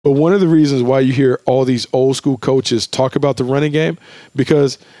But one of the reasons why you hear all these old school coaches talk about the running game,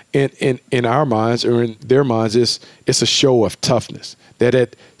 because in our minds or in their minds, it's a show of toughness. That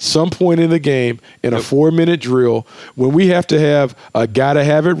at some point in the game, in a 4-minute drill, when we have to have a gotta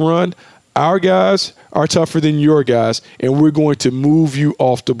have it run, our guys are tougher than your guys, and we're going to move you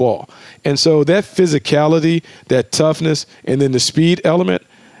off the ball. And so that physicality, that toughness, and then the speed element,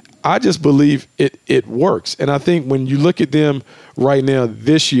 I just believe it works. And I think when you look at them right now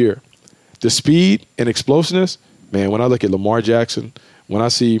this year, the speed and explosiveness, man, when I look at Lamar Jackson, when I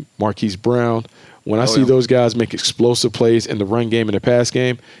see Marquise Brown, when I see those guys make explosive plays in the run game and the pass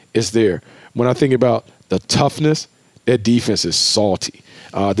game, it's there. When I think about the toughness, that defense is salty.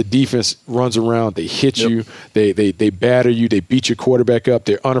 The defense runs around, they hit you, they batter you, they beat your quarterback up.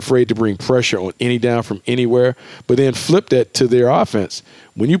 They're unafraid to bring pressure on any down from anywhere. But then flip that to their offense.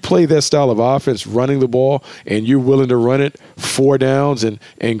 When you play that style of offense, running the ball, and you're willing to run it 4 downs and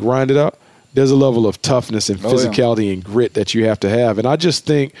grind it up, there's a level of toughness and physicality and grit that you have to have. And I just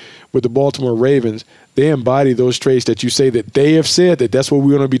think with the Baltimore Ravens, they embody those traits that you say that they have said that that's what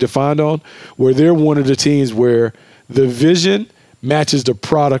we're going to be defined on, where they're one of the teams where the vision matches the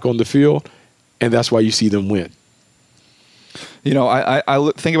product on the field, and that's why you see them win. You know,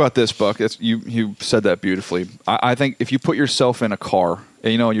 I think about this, Buck. You said that beautifully. I think if you put yourself in a car,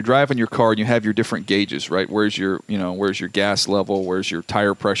 and, you know, you're driving your car and you have your different gauges, right? Where's your gas level? Where's your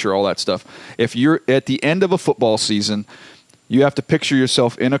tire pressure? All that stuff. If you're at the end of a football season, you have to picture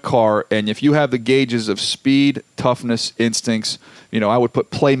yourself in a car, and if you have the gauges of speed, toughness, instincts, you know, I would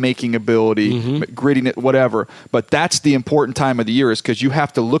put playmaking ability, grittiness, whatever. But that's the important time of the year, is because you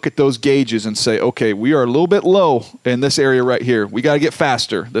have to look at those gauges and say, okay, we are a little bit low in this area right here. We got to get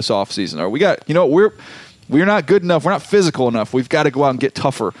faster this offseason. Or we're not good enough. We're not physical enough. We've got to go out and get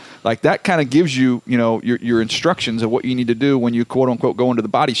tougher. Like, that kind of gives you, you know, your instructions of what you need to do when you, quote unquote, go into the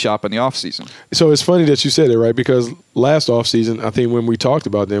body shop in the offseason. So it's funny that you said it, right? Because last offseason, I think when we talked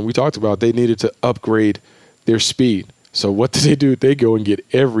about them, we talked about they needed to upgrade their speed. So what did they do? They go and get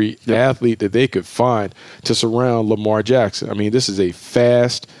every athlete that they could find to surround Lamar Jackson. I mean, this is a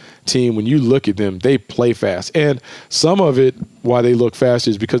fast team. When you look at them, they play fast. And some of it, why they look fast,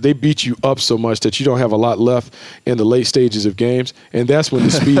 is because they beat you up so much that you don't have a lot left in the late stages of games. And that's when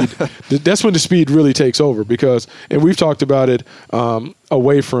the speed that's when the speed really takes over. Because, and we've talked about it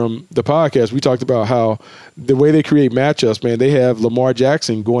away from the podcast, we talked about how the way they create matchups, man, they have Lamar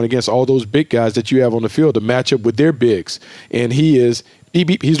Jackson going against all those big guys that you have on the field to match up with their bigs. And he's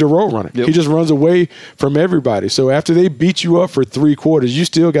the road runner. He just runs away from everybody. So after they beat you up for 3 quarters, you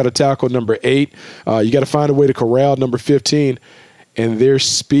still got to tackle number 8. You got to find a way to corral number 15. And their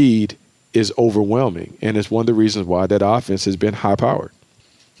speed is overwhelming. And it's one of the reasons why that offense has been high-powered.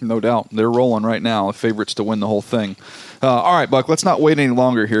 No doubt. They're rolling right now, favorites to win the whole thing. All right, Buck, let's not wait any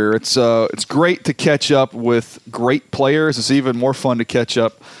longer here. It's great to catch up with great players. It's even more fun to catch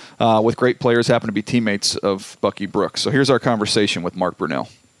up with great players who happen to be teammates of Bucky Brooks. So here's our conversation with Mark Brunell.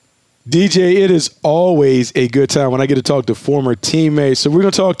 DJ, it is always a good time when I get to talk to former teammates. So we're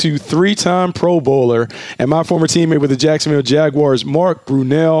going to talk to 3-time Pro Bowler and my former teammate with the Jacksonville Jaguars, Mark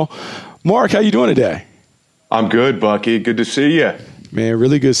Brunell. Mark, how you doing today? I'm good, Bucky. Good to see you. Man,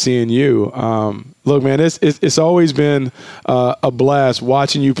 really good seeing you. Look, man, it's always been a blast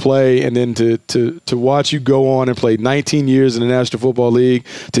watching you play, and then to watch you go on and play 19 years in the National Football League,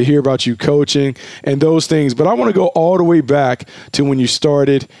 to hear about you coaching and those things. But I want to go all the way back to when you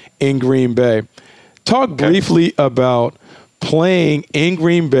started in Green Bay. Talk briefly about playing in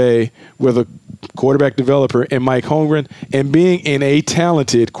Green Bay with a quarterback developer and Mike Holmgren and being in a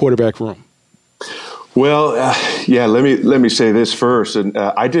talented quarterback room. Well, let me say this first. And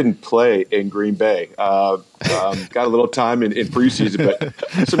I didn't play in Green Bay. Got a little time in preseason,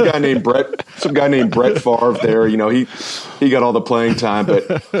 but some guy named Brett Favre there. You know, he got all the playing time.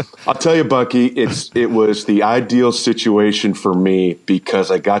 But I'll tell you, Bucky, it was the ideal situation for me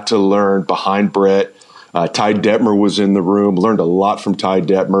because I got to learn behind Brett. Ty Detmer was in the room. Learned a lot from Ty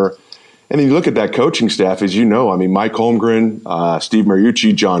Detmer. And then you look at that coaching staff, as you know. I mean, Mike Holmgren, Steve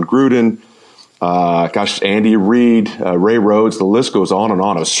Mariucci, John Gruden. Andy Reid, Ray Rhodes, the list goes on and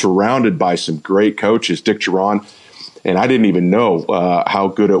on. I was surrounded by some great coaches, Dick Geron, and I didn't even know how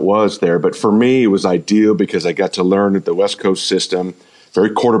good it was there. But for me, it was ideal because I got to learn the West Coast system,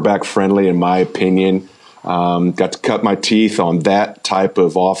 very quarterback friendly in my opinion. Got to cut my teeth on that type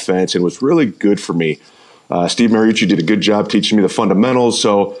of offense, and it was really good for me. Steve Mariucci did a good job teaching me the fundamentals.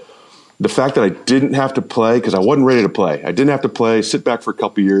 So the fact that I didn't have to play, because I wasn't ready to play, I didn't have to play, sit back for a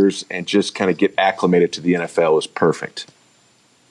couple years, and just kind of get acclimated to the NFL was perfect.